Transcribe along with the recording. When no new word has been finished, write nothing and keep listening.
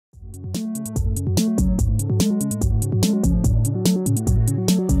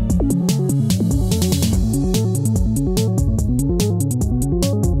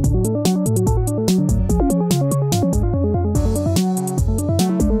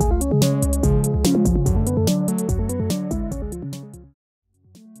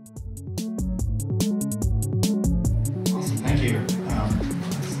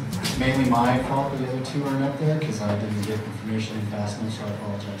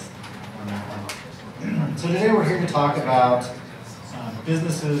So today we're here to talk about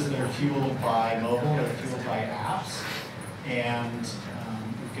businesses that are fueled by mobile, that are fueled by apps. And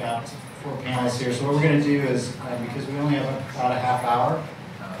we've got 4 panelists here. So what we're going to do is, because we only have about a half hour,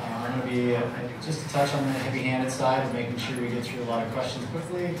 I'm going to be just a touch on the heavy-handed side of making sure we get through a lot of questions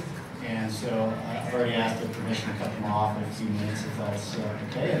quickly. And so I've already asked for permission to cut them off in a few minutes if that's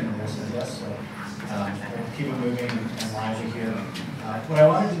okay, and they'll say yes. So we'll keep it moving and lively here. What I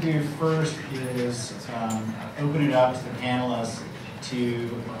wanted to do first is open it up to the panelists to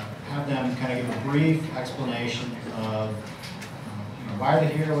have them kind of give a brief explanation of why are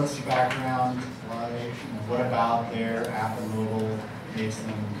they here, what's the background, why, what about their app and mobile makes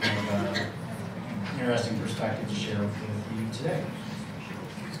them kind of an interesting perspective to share with you today.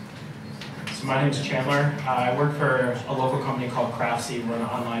 So my name is Chandler. I work for a local company called Craftsy. We're an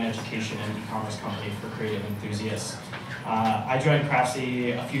online education and e-commerce company for creative enthusiasts. I joined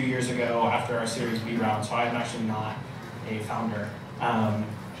Craftsy a few years ago after our Series B round, so I'm actually not a founder.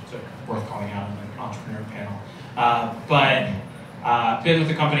 So worth calling out on an entrepreneur panel. But been with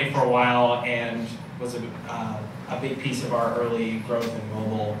the company for a while and was a big piece of our early growth in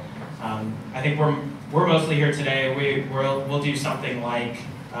mobile. I think we're mostly here today. We'll do something like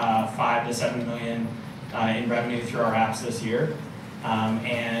 5 to 7 million in revenue through our apps this year.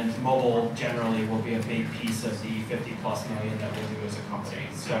 And mobile generally will be a big piece of the 50+ million that we'll do as a company.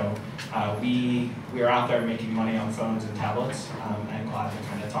 So we are out there making money on phones and tablets, and glad to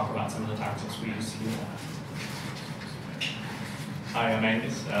kind of talk about some of the tactics we use to do that. Hi, I'm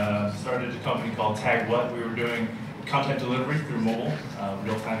Angus. Started a company called Tag What. We were doing content delivery through mobile,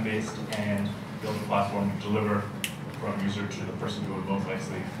 real-time based, and built a platform to deliver from user to the person who would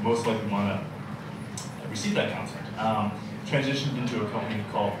most likely want to receive that content. Transitioned into a company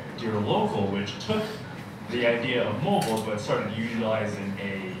called DearLocal, which took the idea of mobile but started utilizing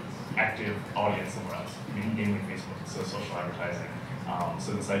a active audience somewhere else, namely Facebook, so social advertising.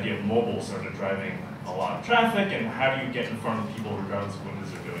 So this idea of mobile started driving a lot of traffic, and how do you get in front of people regardless of what it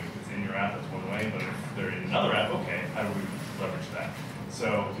is they're doing? If it's in your app, that's one way, but if they're in another app, okay, how do we leverage that?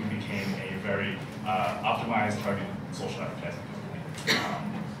 So we became a very optimized, targeted social advertising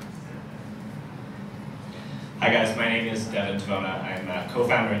company. Hi guys, my name is Devon. I'm a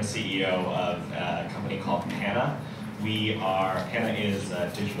co-founder and CEO of a company called Pana. Pana is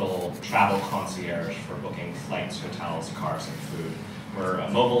a digital travel concierge for booking flights, hotels, cars, and food. We're a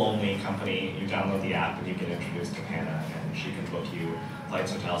mobile-only company. You download the app and you get introduced to Pana, and she can book you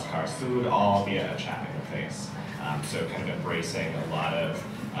flights, hotels, cars, food, all via a chat interface. So kind of embracing a lot of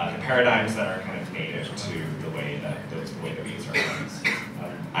the paradigms that are kind of native to the way that we use our phones.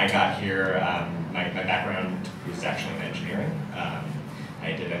 I got here, my background was actually in engineering.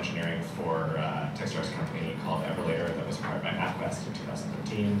 I did engineering for a Techstars company called Revolar that was acquired by MapQuest in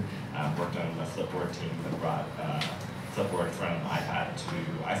 2013. Worked on the Flipboard team that brought Flipboard from iPad to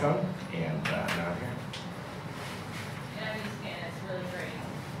iPhone, and now I'm here. And I'm just Pana, it's really great.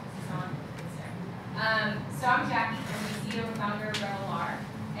 Is this on? So I'm Jacqueline, I'm the CEO and founder of Revolar,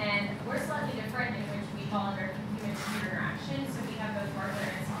 and we're slightly different in which we fall under human-computer interaction, so we have both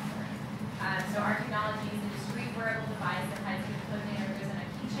hardware and software. So our technology is a discrete wearable device that has good clothing or goes on a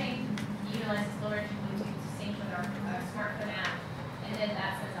keychain, utilizes storage and Bluetooth to sync with our smartphone app, and then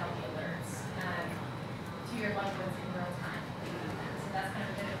that sends out the alerts to your loved ones in real time. So that's kind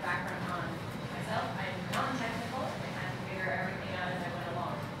of a bit of background on myself. I'm non-technical and had to figure everything out as I went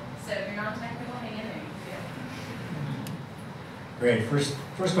along. So if you're non-technical, hang in there. Great. First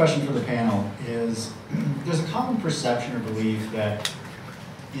question for the panel is, there's a common perception or belief that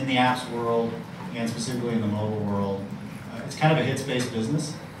in the apps world, and specifically in the mobile world, it's kind of a hits-based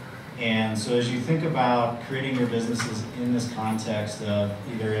business. And so as you think about creating your businesses in this context of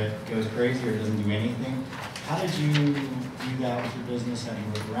either it goes crazy or it doesn't do anything, how did you do that with your business? How do you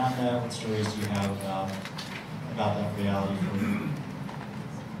work around that? What stories do you have about that reality for you?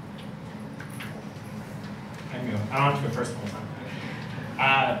 I don't have to go first the whole time.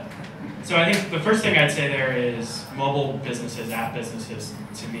 So I think the first thing I'd say there is mobile businesses, app businesses,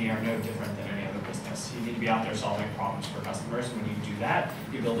 to me are no different than any other business. You need to be out there solving problems for customers. When you do that,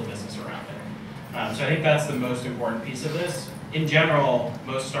 you build a business around it. So I think that's the most important piece of this. In general,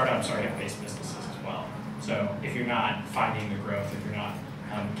 most startups are app-based businesses as well. So if you're not finding the growth, if you're not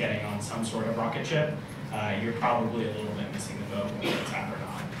getting on some sort of rocket ship, you're probably a little bit missing the boat whether it's app or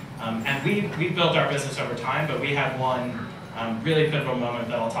not. And we've built our business over time, but we had one really pivotal moment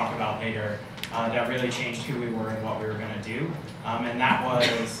that I'll talk about later that really changed who we were and what we were going to do. And that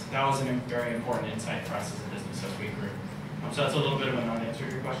was a very important insight for us as a business as we grew. So that's a little bit of a non-answer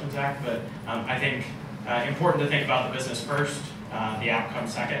to your question, Zach, but I think important to think about the business first, The app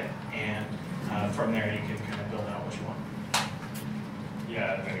comes second, and from there you can kind of build out what you want.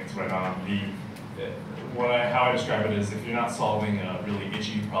 Yeah, I think it's right on. How I describe it is if you're not solving a really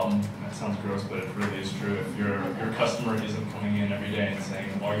itchy problem, that sounds gross, but it really is true. If your customer isn't coming in every day and saying,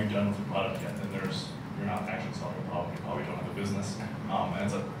 are you done with the product yet, then you're not actually solving a problem. You probably don't have a business. And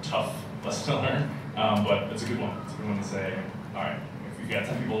it's a tough lesson to learn, but it's a good one. It's a good one to say, all right, if you've got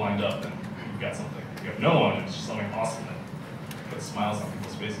 10 people lined up, then you've got something. If you have no one, it's just something awesome that puts smiles on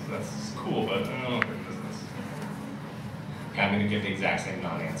people's faces. That's cool, but I don't know if it's business. Okay, I'm going to give the exact same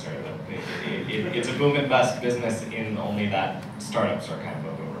non-answer. It's a boom and bust business in only that startups are kind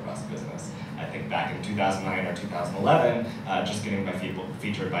of a boom or bust business. I think back in 2009 or 2011, just getting my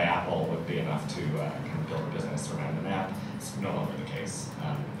featured by Apple would be enough to kind of build a business around an app. It's no longer the case.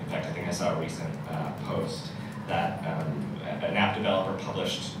 In fact, I think I saw a recent post that an app developer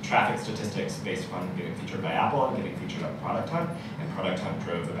published traffic statistics based upon getting featured by Apple and getting featured on Product Hunt, and Product Hunt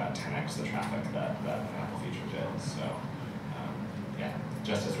drove about 10x the traffic that an Apple feature did. So. Yeah,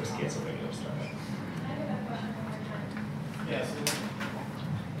 just as risky as a regular startup. Yes.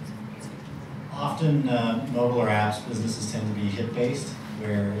 Often mobile or apps businesses tend to be hit-based,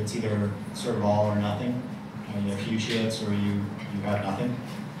 where it's either sort of all or nothing. You have huge hits or you have nothing.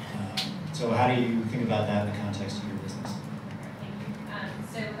 So how do you think about that in the context of your business?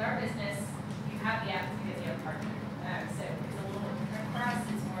 So with our business, you have the app because you have a partner. So it's a little bit different for us.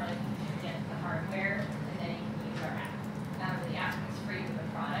 It's more like you can get the hardware and then you can use our app. The app is free with the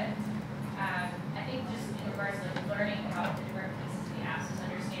product. I think just in regards to learning about the different pieces of the apps is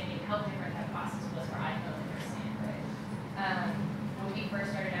understanding how different that process was for iPhone versus Android. When we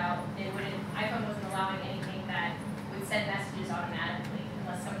first started out, iPhone wasn't allowing anything that would send messages automatically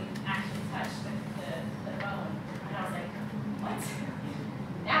unless somebody actually touched the phone. And I was like, what?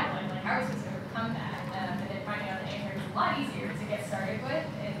 Now what? Like, how are we supposed to overcome that? And then finding out that Android is a lot easier to get started with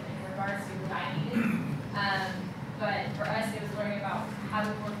in regards to what I needed. But for us, it was learning about how to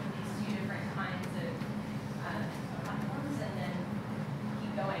work with these two different kinds of platforms and then keep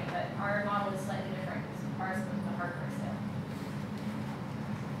going. But our model is slightly different because ours was the hardware sale.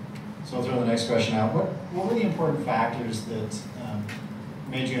 So I'll throw the next question out. What were the important factors that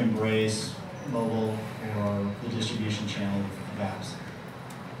made you embrace mobile or the distribution channel of apps?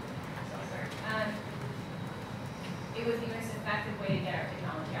 It was the most effective way to get our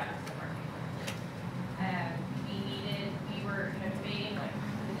technology out into the market. We were debating, like,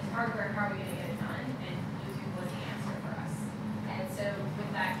 with this hardware, how are we going to get it done? And YouTube was the answer for us. And so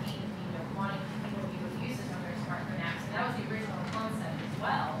with that came, wanting people to be able to use this on their smartphone apps. And that was the original concept as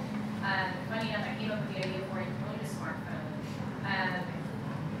well. Funny enough, I came up with the idea for you own a smartphone. I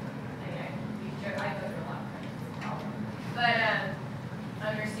go through a lot of problems. But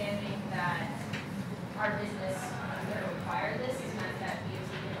understanding that our business is going to require this is meant that we have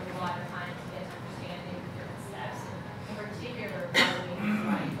taken a lot of time to get understanding different steps. In particular,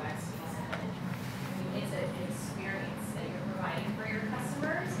 providing UX piece of it. It's an experience that you're providing for your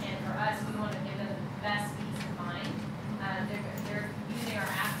customers, and for us, we want to give them the best peace of mind. They're using our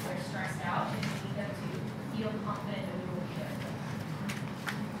app, they're stressed out, and we need them to feel confident that we will be there for them.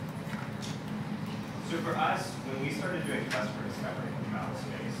 So for us, when we started doing customer discovery in the travel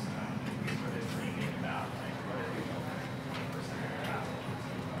space, we started dreaming about what if we built 20% of their traffic.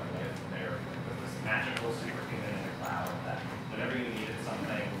 With this magical superhuman in the cloud that whenever you needed something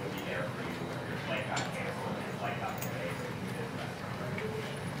would be there for you, whether your flight got canceled, your flight got delayed, or you needed restaurant.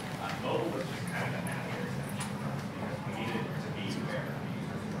 Mobile was just kind of a natural extension for us because we needed to be where the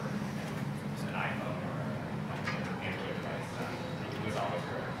users were. And an iPhone or an Android device was always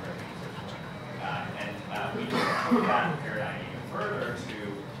where the users were. We took that paradigm even further to,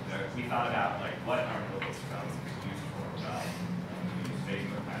 we thought about like what are mobile phones used for? Well, you use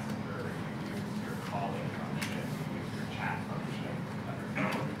Facebook Messenger, you use your calling function, you use your chat function on your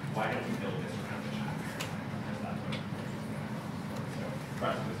phone. Why don't we build this around the chat paradigm? Because that's what it's for. So for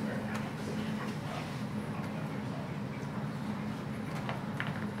us, it was very natural.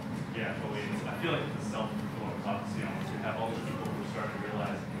 Yeah, totally. I feel like it's a self-fulfilling prophecy almost. We have all these people who start to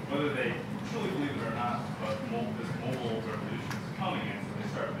realize whether they truly believe it or not, but this mobile revolution is coming, and so they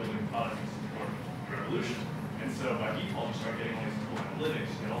start building products to support the revolution. And so by default, you start getting all these cool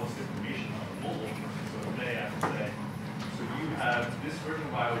analytics, you get all this information on the mobile. And so today I can say, so you have this version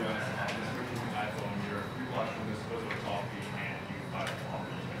of iOS, this version of iPhone, you're pre-watching this photo of coffee, and you can buy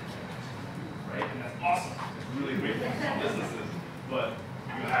coffee. Right? And that's awesome. It's really great for small businesses, but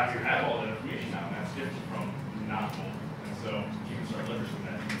you have all that information now, and that's different from not mobile. And so you can start leveraging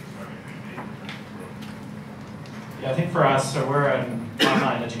that. Yeah, I think for us, so we're an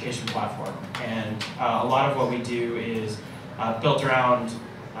online education platform, and a lot of what we do is built around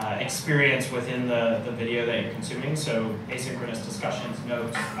experience within the video that you're consuming. So asynchronous discussions,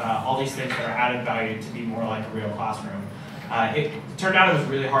 notes, all these things that are added value to be more like a real classroom. It turned out it was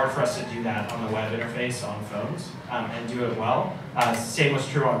really hard for us to do that on the web interface on phones and do it well. Same was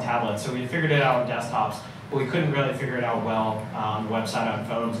true on tablets. So we figured it out on desktops, but we couldn't really figure it out well on the website on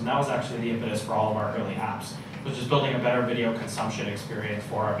phones. And that was actually the impetus for all of our early apps, which is building a better video consumption experience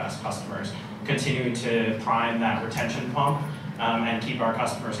for our best customers, continuing to prime that retention pump and keep our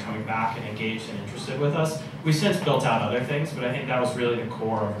customers coming back and engaged and interested with us. We've since built out other things, but I think that was really the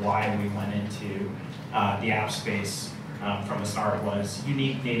core of why we went into the app space from the start, was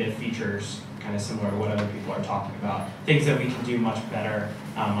unique native features, kind of similar to what other people are talking about, things that we can do much better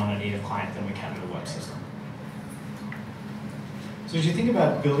on a native client than we can in a web system. So as you think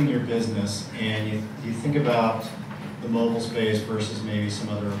about building your business and you think about the mobile space versus maybe some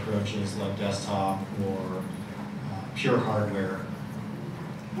other approaches like desktop or pure hardware,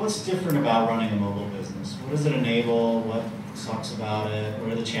 what's different about running a mobile business? What does it enable? What sucks about it?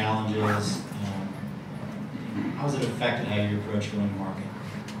 What are the challenges? How has it affected how you approach going to market?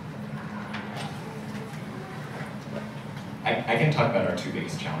 I can talk about our two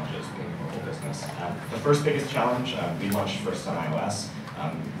biggest challenges being a mobile business. The first biggest challenge, we launched first on iOS.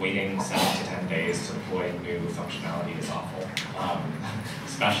 Waiting 7 to 10 days to deploy new functionality is awful,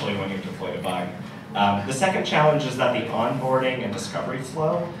 especially when you've deployed a bug. The second challenge is that the onboarding and discovery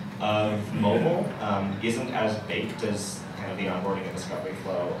flow of mobile isn't as baked as kind of the onboarding and discovery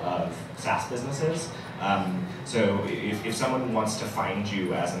flow of SaaS businesses. So if someone wants to find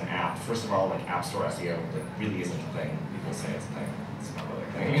you as an app, first of all, like App Store SEO, that really isn't a thing. People say it's a thing. It's not really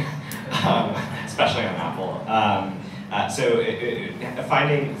a thing, especially on Apple. So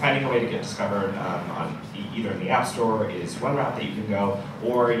finding a way to get discovered on either in the App Store is one route that you can go,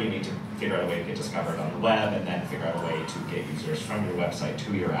 or you need to figure out a way to get discovered on the web and then figure out a way to get users from your website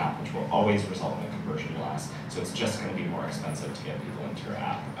to your app, which will always result in a conversion loss. So it's just going to be more expensive to get people into your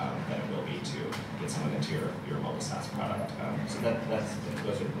app than it will be to get someone into your mobile SaaS product. So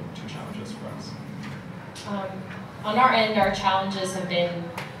those are the two challenges for us. On our end, our challenges have been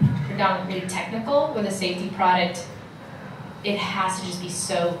predominantly technical. With a safety product, it has to just be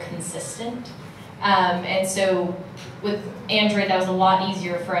so consistent. And so with Android, that was a lot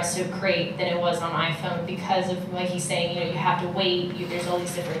easier for us to create than it was on iPhone because of, like he's saying, you have to wait, there's all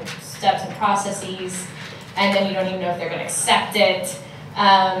these different steps and processes, and then you don't even know if they're going to accept it.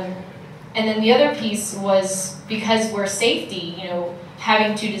 And then the other piece was, because we're safety,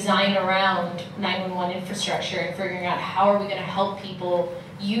 having to design around 911 infrastructure and figuring out how are we going to help people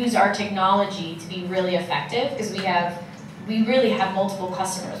use our technology to be really effective, because we really have multiple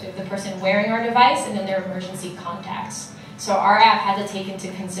customers. We have the person wearing our device and then their emergency contacts. So our app had to take into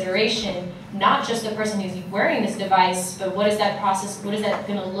consideration not just the person who's wearing this device, but what is that process, what is that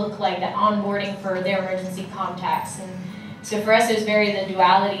going to look like, that onboarding for their emergency contacts. And so for us, it was the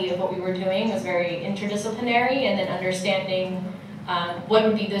duality of what we were doing was very interdisciplinary, and then understanding what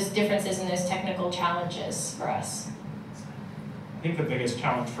would be those differences and those technical challenges for us. I think the biggest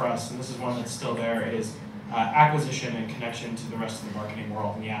challenge for us, and this is one that's still there, is acquisition and connection to the rest of the marketing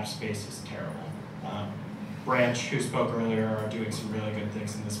world in the app space is terrible. Branch, who spoke earlier, are doing some really good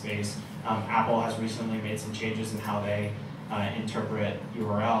things in the space. Apple has recently made some changes in how they interpret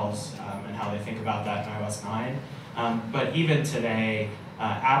URLs and how they think about that in iOS 9. But even today,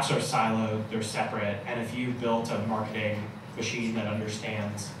 apps are siloed, they're separate, and if you built a marketing machine that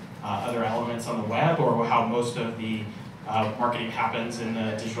understands other elements on the web, or how most of the marketing happens in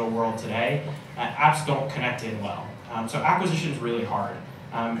the digital world today, apps don't connect in well. So acquisition is really hard.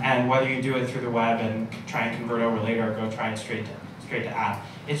 And whether you do it through the web and try and convert over later, or go try and straight to app,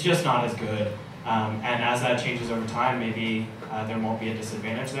 it's just not as good. And as that changes over time, maybe there won't be a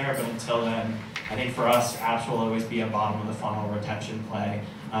disadvantage there, but until then, I think for us, apps will always be a bottom of the funnel retention play,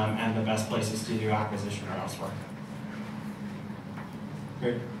 and the best places to do acquisition are elsewhere.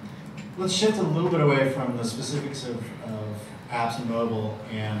 Great. Let's shift a little bit away from the specifics of apps and mobile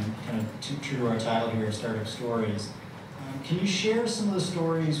and kind of true to our title here, Startup Stories. Can you share some of the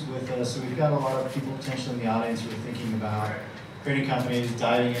stories with us? So we've got a lot of people potentially in the audience who are thinking about creating companies,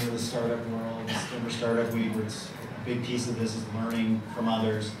 diving into the startup world. Denver Startup Week, where it's a big piece of this is learning from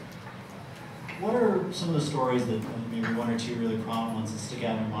others. What are some of the stories that maybe one or two really prominent ones that stick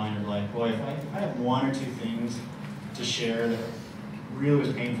out in your mind, or like, boy, if I have one or two things to share that really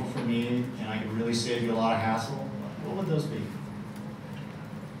was painful for me and I could really save you a lot of hassle, what would those be?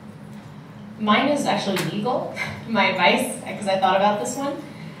 Mine is actually legal, my advice, because I thought about this one.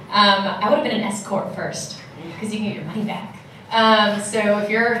 I would have been an S-Corp first, because you can get your money back. So if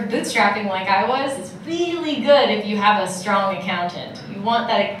you're bootstrapping like I was, it's really good if you have a strong accountant. You want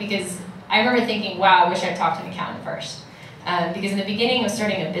that, because I remember thinking, wow, I wish I'd talked to an accountant first. Because in the beginning of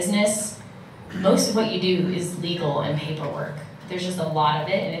starting a business, most of what you do is legal and paperwork. There's just a lot of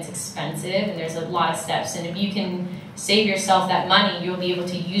it, and it's expensive, and there's a lot of steps. And if you can save yourself that money, you'll be able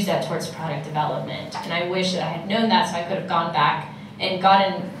to use that towards product development. And I wish that I had known that, so I could have gone back and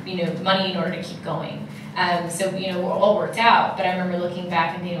gotten, money in order to keep going. So, it all worked out. But I remember looking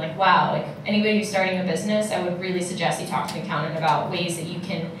back and being like, wow, like anybody who's starting a business, I would really suggest you talk to an accountant about ways that you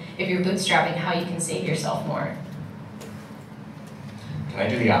can, if you're bootstrapping, how you can save yourself more. Can I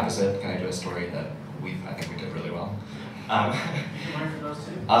do the opposite? Can I do a story that I think we did really well?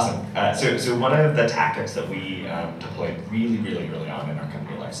 Awesome. So one of the tactics that we deployed really, really early on in our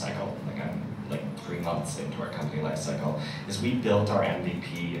company life cycle, like 3 months into our company life cycle, is we built our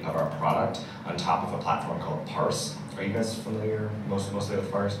MVP of our product on top of a platform called Parse. Are you guys familiar mostly with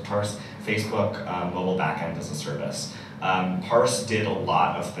Parse? Facebook mobile backend as a service. Parse did a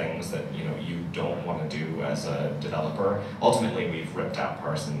lot of things that you don't want to do as a developer. Ultimately, we've ripped out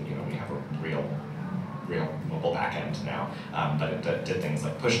Parse, and we have a real mobile backend now. But it did things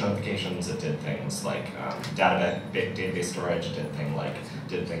like push notifications. It did things like database storage. It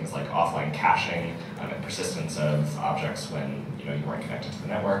did things like offline caching and persistence of objects when you weren't connected to the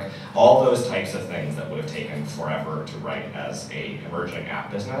network. All those types of things that would have taken forever to write as a emerging app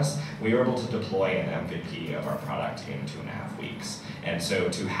business, we were able to deploy an MVP of our product in 2.5 weeks. And so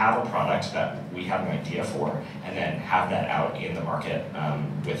to have a product that we had an idea for, and then have that out in the market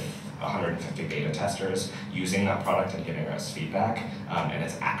with 150 beta testers using that product and giving us feedback, and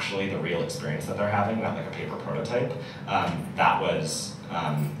it's actually the real experience that they're having, not like a paper prototype, that was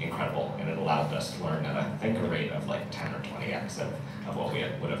incredible, and it allowed us to learn at, I think, a rate of like 10 or 20x of what we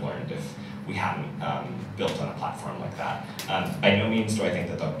would have learned if we hadn't built on a platform like that. By no means do I think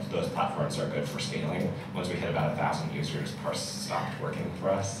that those platforms are good for scaling. Once we hit about 1,000 users, Parse stopped working for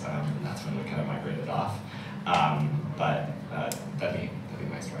us, and that's when we kind of migrated off. But that'd be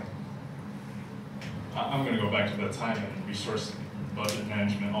my story. I'm going to go back to the time and resource budget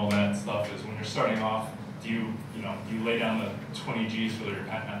management, all that stuff. Is when you're starting off, do you lay down the 20 G's for your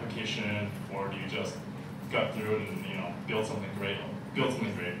application, or do you just gut through it and build something great? Build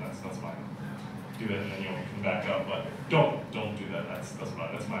something great. That's fine. Do it and then you'll come back up. But don't do that.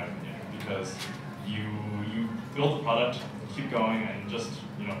 That's my opinion, because you build the product, keep going, and just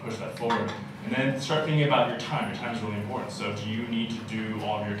push that forward. And then start thinking about your time. Your time is really important. So do you need to do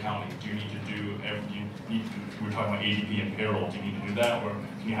all of your accounting? Do you need to do we were talking about ADP and payroll. Do you need to do that? Or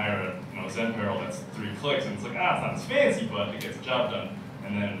can you hire a Zen payroll that's 3 clicks and it's like, it's not as fancy, but it gets the job done.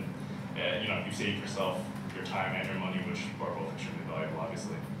 And then you save yourself your time and your money, which are both extremely valuable,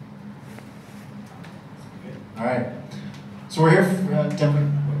 obviously. All right. So we're here for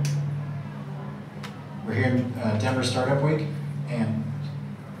Denver. We're here in Denver Startup Week, and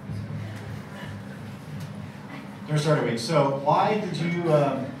So why did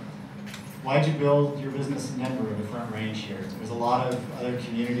you build your business in Denver, the Front Range here? There's a lot of other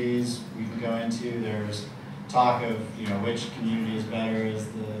communities we can go into. There's talk of which community is better. Is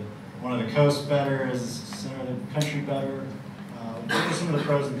one of the coasts better? Is center of the country better? What are some of the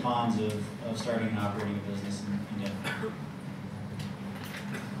pros and cons of starting and operating a business in Denver?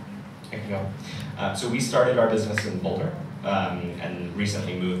 I can go. So we started our business in Boulder. And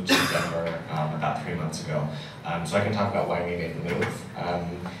recently moved to Denver about 3 months ago. So I can talk about why we made the move.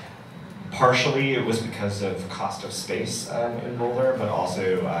 Partially it was because of cost of space in Boulder, but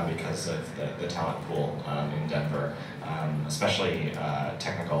also because of the talent pool in Denver, especially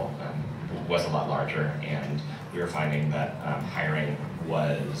technical was a lot larger, and we were finding that hiring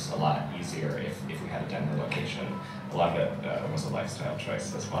was a lot easier if we had a Denver location. A lot of it was a lifestyle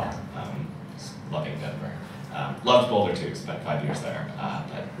choice as well, loving Denver. Loved Boulder too, spent 5 years there,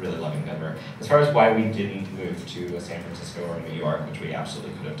 but really loving Denver. As far as why we didn't move to San Francisco or New York, which we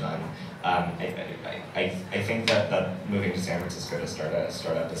absolutely could have done, I think that moving to San Francisco to start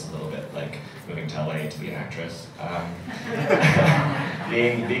out is a little bit like moving to LA to be an actress.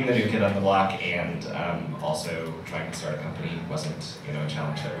 Being the new kid on the block and also trying to start a company wasn't a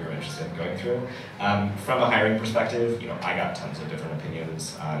challenge that we were interested in going through. From a hiring perspective, I got tons of different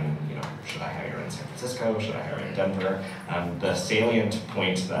opinions on should I hire in San Francisco, should I hire in Denver. The salient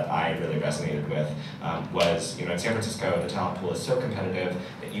point that I really resonated with was in San Francisco the talent pool is so competitive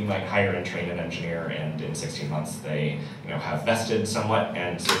that you might hire and train an engineer, and in 16 months they have vested somewhat,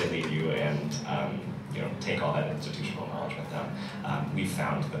 and so they leave you and take all that institutional knowledge with them. We've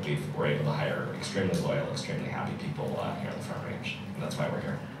found that we're able to hire extremely loyal, extremely happy people here in the Front Range, and that's why we're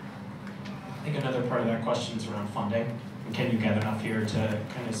here. I think another part of that question is around funding. and can you gather enough here to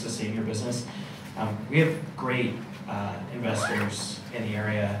kind of sustain your business? We have great investors in the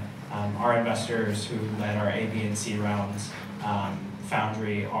area. Our investors who led our A, B, and C rounds,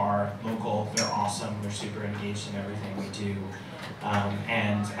 Foundry, are local. They're awesome. They're super engaged in everything we do.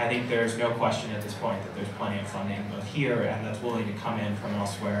 And I think there's no question at this point that there's plenty of funding both here and that's willing to come in from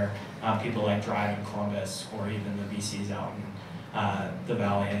elsewhere. People like Drive in Columbus, or even the VCs out in the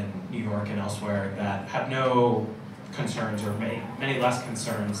Valley in New York and elsewhere that have no concerns, or many less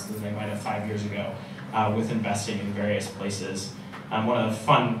concerns than they might have 5 years ago with investing in various places. One of the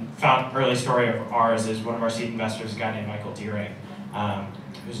fun early story of ours is one of our seed investors, a guy named Michael Deering,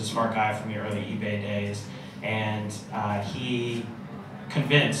 who's a smart guy from the early eBay days, and he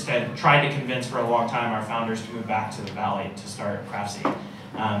tried to convince for a long time our founders to move back to the Valley to start Craftsy,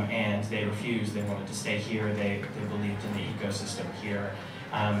 and they refused. They wanted to stay here. They believed in the ecosystem here,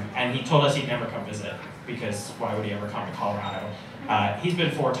 and he told us he'd never come visit, because why would he ever come to Colorado? He's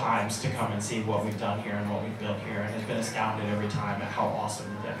been 4 times to come and see what we've done here and what we've built here, and has been astounded every time at how awesome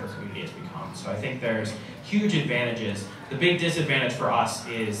the Denver community has become. So I think there's huge advantages. The big disadvantage for us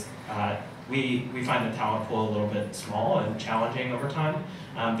is we find the talent pool a little bit small and challenging over time.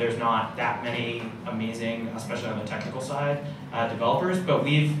 There's not that many amazing, especially on the technical side, developers, but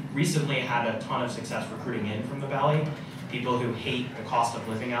we've recently had a ton of success recruiting in from the Valley. People who hate the cost of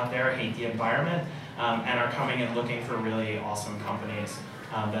living out there, hate the environment, and are coming and looking for really awesome companies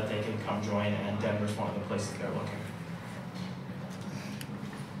that they can come join, and Denver's one of the places they're looking.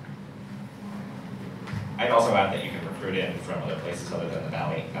 I'd also add that you can recruit in from other places other than the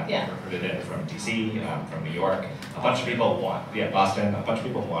Valley. Yeah. Recruited in from DC, from New York. A bunch of people Boston. A bunch of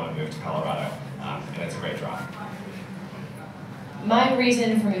people want to move to Colorado, and it's a great draw. My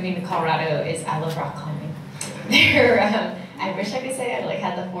reason for moving to Colorado is I love rock climbing. I wish I could say I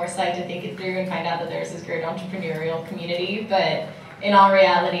had the foresight to think it through and find out that there's this great entrepreneurial community, but in all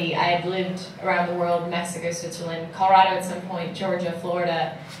reality, I had lived around the world: Mexico, Switzerland, Colorado at some point, Georgia,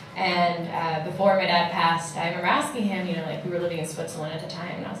 Florida, and before my dad passed, I remember asking him, we were living in Switzerland at the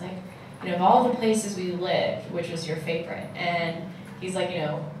time, and I was like, of all the places we lived, which was your favorite? And he's like,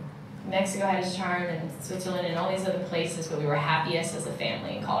 Mexico had its charm, and Switzerland, and all these other places, but we were happiest as a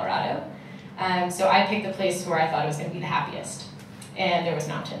family in Colorado. So I picked the place where I thought it was going to be the happiest, and there was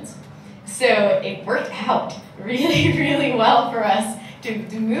mountains. So it worked out really, really well for us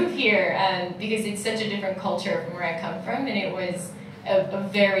to move here, because it's such a different culture from where I come from, and it was a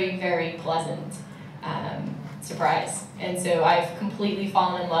very, very pleasant surprise. And so I've completely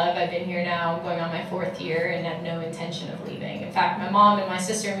fallen in love. I've been here now going on my 4th year and have no intention of leaving. In fact, my mom and my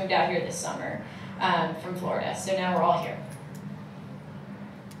sister moved out here this summer from Florida, so now we're all here.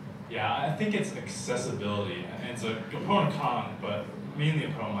 Yeah, I think it's accessibility, and it's a pro and con, but mainly a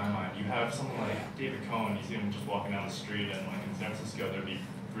pro in my mind. You have someone like David Cohen, you see him just walking down the street, and in San Francisco there'd be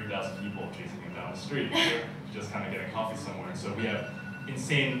 3,000 people chasing him down the street, just kind of getting coffee somewhere. And so we have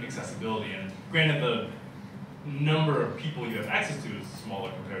insane accessibility, and granted the number of people you have access to is smaller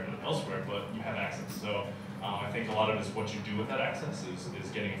compared to elsewhere, but you have access. So I think a lot of it is what you do with that access is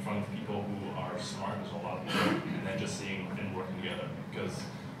getting in front of people who are smart, there's a lot of people, and then just seeing and working together. Because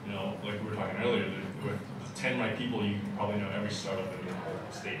like we were talking earlier, with 10 right people, you probably know every startup in the whole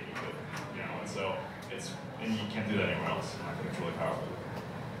state you could, and so and you can't do that anywhere else. I think it's really powerful.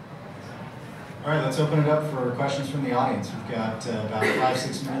 All right, let's open it up for questions from the audience. We've got about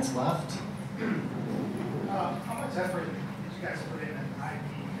 5-6 minutes left. How much effort did you guys put in IP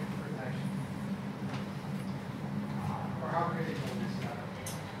protection? Or how critical is that?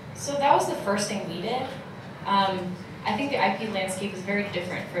 So that was the first thing we did. I think the IP landscape is very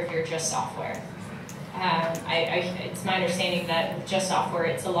different for if you're just software. It's my understanding that with just software,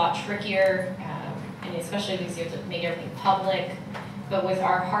 it's a lot trickier, and especially because you have to make everything public. But with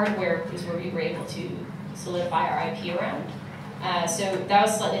our hardware is where we were able to solidify our IP around. So that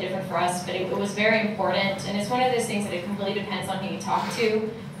was slightly different for us, but it was very important. And it's one of those things that it completely depends on who you talk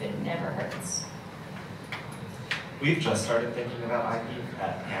to, but it never hurts. We've just started thinking about IP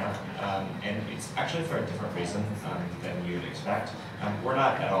at Pana, and it's actually for a different reason than you'd expect. We're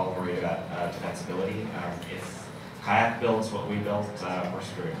not at all worried about defensibility. If Kayak builds what we built, we're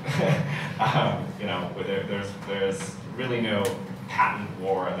screwed. There's really no patent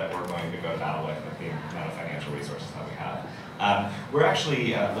war that we're going to go to battle with the amount of financial resources that we have. We're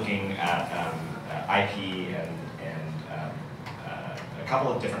actually looking at IP and a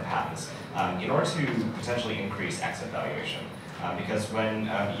couple of different patents in order to potentially increase exit valuation. Because when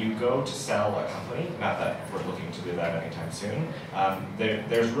you go to sell a company, not that we're looking to do that anytime soon,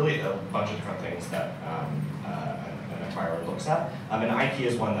 there's really a bunch of different things that an acquirer looks at. And IP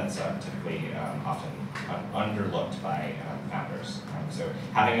is one that's typically often underlooked by founders. So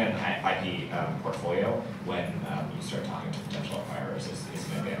having an IP portfolio when you start talking to potential acquirers is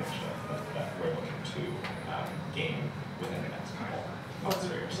an advantage that we're looking to gain within the next couple months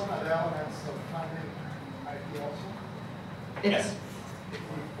or years. One of the elements of funding IP also? Yes.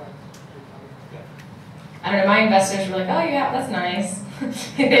 I don't know, my investors were like, oh yeah, that's nice.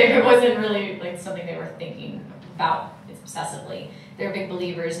 It wasn't really like something they were thinking about obsessively. They're big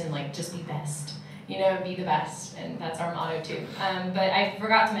believers in like, just be best. You know, be the best, and that's our motto too. But I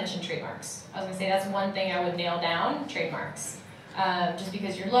forgot to mention trademarks. I was gonna say that's one thing I would nail down, trademarks. Just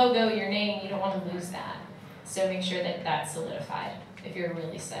because your logo, your name, you don't want to lose that. So make sure that that's solidified if you're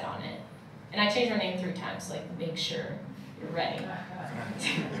really set on it. And I changed my name 3 times, so like make sure you're ready.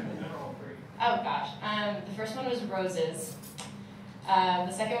 Oh gosh, the first one was Roses.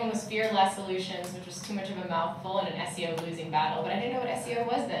 The second one was Fearless Solutions, which was too much of a mouthful and an SEO losing battle, but I didn't know what SEO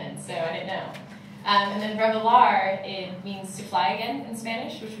was then, so I didn't know. And then Revolar, it means to fly again in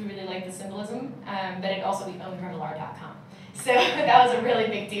Spanish, which we really like the symbolism, but it also, we own Revolar.com. So that was a really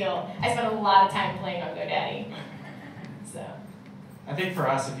big deal. I spent a lot of time playing on GoDaddy. So. I think for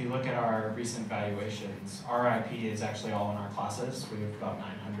us, if you look at our recent valuations, our IP is actually all in our classes. We have about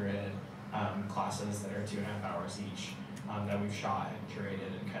 900 classes that are 2.5 hours each that we've shot and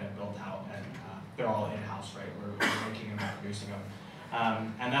curated and kind of built out, and they're all in-house, right? We're making them and producing them.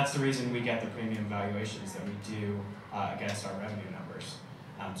 And that's the reason we get the premium valuations that we do against our revenue numbers.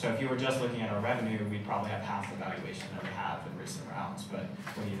 So if you were just looking at our revenue, we'd probably have half the valuation that we have in recent rounds. But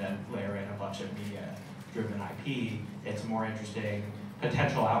when you then layer in a bunch of media-driven IP, it's a more interesting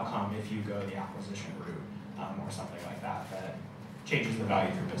potential outcome if you go the acquisition route or something like that that changes the value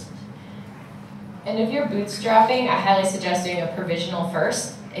of your business. And if you're bootstrapping, I highly suggest doing a provisional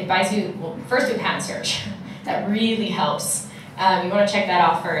first. It buys you, well, first do a patent search. That really helps. You want to check that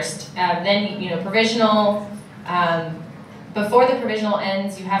off first. Then, provisional. Before the provisional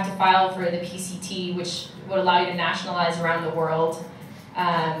ends, you have to file for the PCT, which would allow you to nationalize around the world.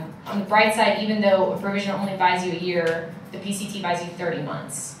 On the bright side, even though a provisional only buys you a year, the PCT buys you 30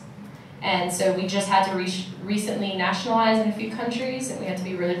 months. And so we just had to recently nationalize in a few countries, and we had to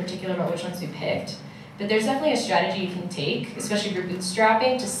be really particular about which ones we picked. But there's definitely a strategy you can take, especially if you're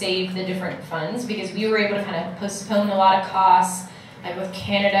bootstrapping, to save the different funds, because we were able to kind of postpone a lot of costs. Like with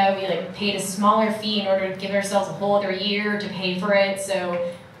Canada, we paid a smaller fee in order to give ourselves a whole other year to pay for it.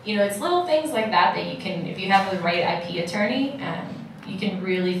 So, it's little things like that that you can, if you have the right IP attorney, you can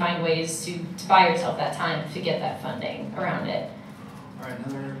really find ways to buy yourself that time to get that funding around it. All right,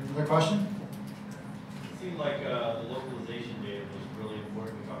 another question? It seemed like the localization data was really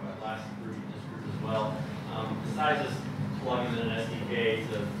important. We talked about last group, this group as well. Besides just plugging in an SDK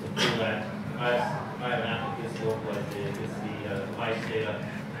to do that, if I have an app that gets localized data, gets the device data,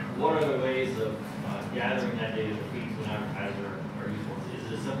 what are the ways of gathering that data that feeds to an advertiser are useful?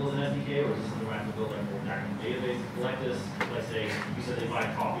 Is it as simple as an SDK, or is it something where I have to build like a whole database to collect this? Let's say you said they buy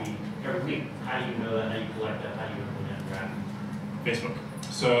coffee every week. How do you know that? How do you collect that? How do you implement that? Facebook.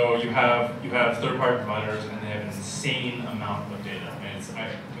 So you have third-party providers, and they have an insane amount of data. And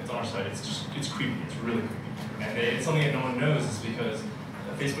it's on our site. It's creepy. It's really creepy. And it's something that no one knows is because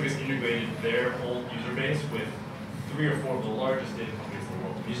Facebook has integrated their whole user base with 3 or 4 of the largest data companies in the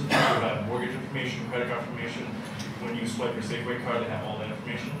world. These are the people who have mortgage information, credit card information. When you swipe your Safeway card, they have all that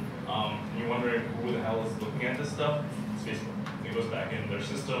information. And you're wondering who the hell is looking at this stuff? It's Facebook. It goes back in their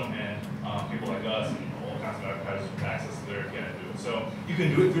system, and people like us and all kinds of advertisers have access to their data to do it. So you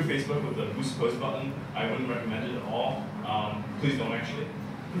can do it through Facebook with the boost post button. I wouldn't recommend it at all. Please don't actually,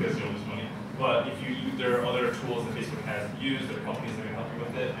 because you'll lose money. But if there are other tools that Facebook has used, there are companies that can help you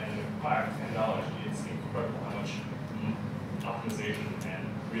with it, and $5 to $10, it's incredible how much optimization and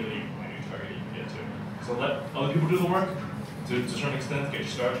really minute targeting you can get to. So let other people do the work to a certain extent, get you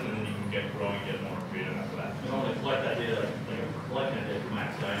started, and then you can get growing, get more creative after that. You want to collect that data, like collecting that data from my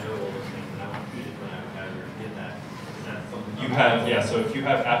side, I know all those things, and I want to use it for an advertiser to get that. Is that something? You have, yeah, so if you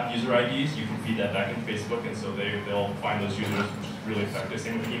have app user IDs, you can feed that back into Facebook, and so they'll find those users, which is really effective.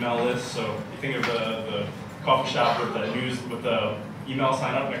 Same with email lists. So you think of the coffee shop with the news, with the email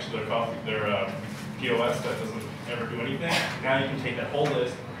sign up next to their POS that doesn't ever do anything. Now you can take that whole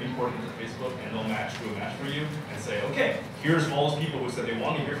list, import it into Facebook, and they'll do a match for you and say, okay, here's all those people who said they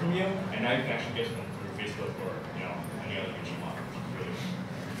want to hear from you, and now you can actually get to them through Facebook or any other means you want.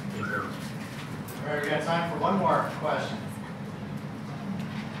 It's really All right, we got time for one more question.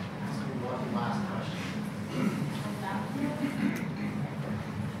 This will be one last question.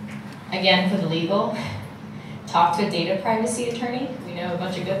 Again, for the legal, talk to a data privacy attorney. We know a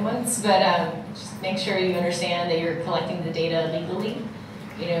bunch of good ones, but just make sure you understand that you're collecting the data legally.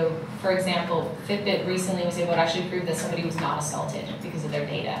 for example, Fitbit recently was able to actually prove that somebody was not assaulted because of their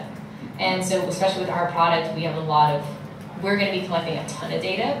data. And so, especially with our product, we have we're going to be collecting a ton of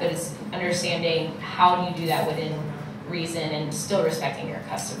data, but it's understanding how do you do that within reason and still respecting your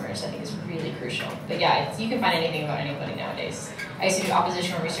customers, I think is really crucial. But yeah, you can find anything about anybody nowadays. I used to do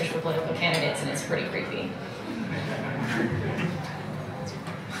oppositional research for political candidates, and it's pretty creepy.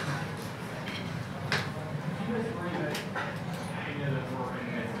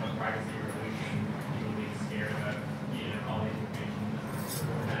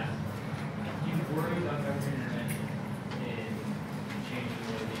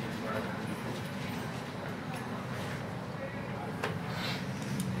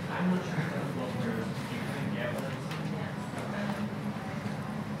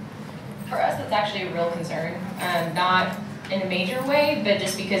 For us, that's actually a real concern. Not in a major way, but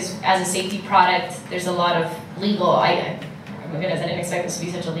just because as a safety product, there's a lot of legal, oh my goodness, I didn't expect this to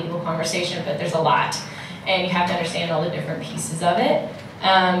be such a legal conversation, but there's a lot. And you have to understand all the different pieces of it.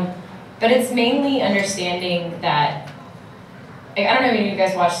 But it's mainly understanding that, like, I don't know if you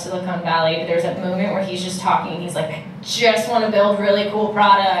guys watched Silicon Valley, but there's that moment where he's just talking and he's like, I just want to build really cool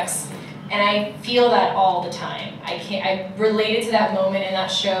products. And I feel that all the time. I related to that moment in that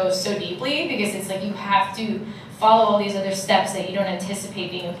show so deeply because it's like you have to follow all these other steps that you don't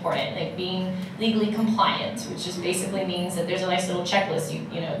anticipate being important, like being legally compliant, which just basically means that there's a nice little checklist you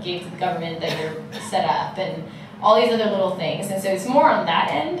gave to the government that you're set up and all these other little things. And so it's more on that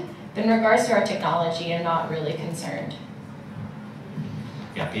end, but in regards to our technology, I'm not really concerned.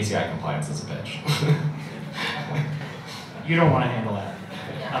 Yeah, PCI compliance is a bitch. You don't want to handle that.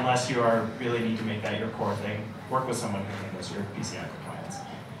 Unless you really need to make that your core thing. Work with someone who handles your PCI compliance.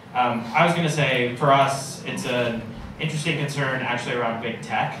 I was going to say, for us, it's an interesting concern actually around big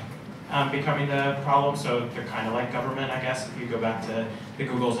tech becoming the problem. So they're kind of like government, I guess, if you go back to the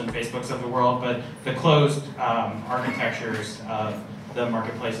Googles and Facebooks of the world. But the closed architectures of the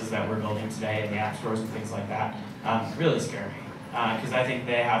marketplaces that we're building today and the app stores and things like that really scare me. Because I think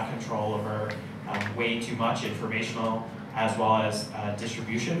they have control over way too much informational as well as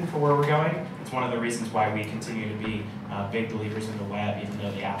distribution for where we're going. It's one of the reasons why we continue to be big believers in the web, even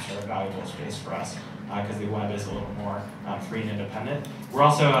though the apps are a valuable space for us, because the web is a little more free and independent. We're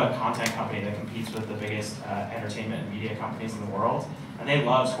also a content company that competes with the biggest entertainment and media companies in the world, and they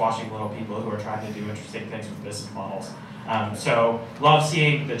love squashing little people who are trying to do interesting things with business models. So love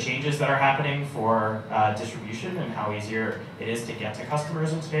seeing the changes that are happening for distribution and how easier it is to get to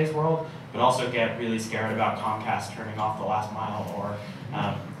customers in today's world, but also get really scared about Comcast turning off the last mile or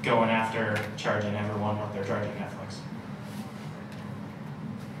going after charging everyone what they're charging Netflix.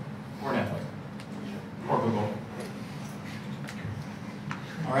 Or Netflix. Or Google.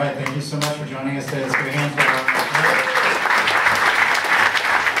 All right, thank you so much for joining us today. Let's give a hand for our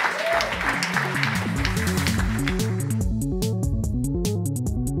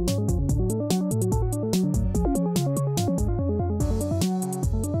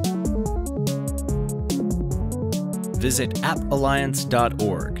Visit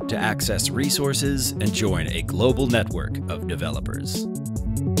appalliance.org to access resources and join a global network of developers.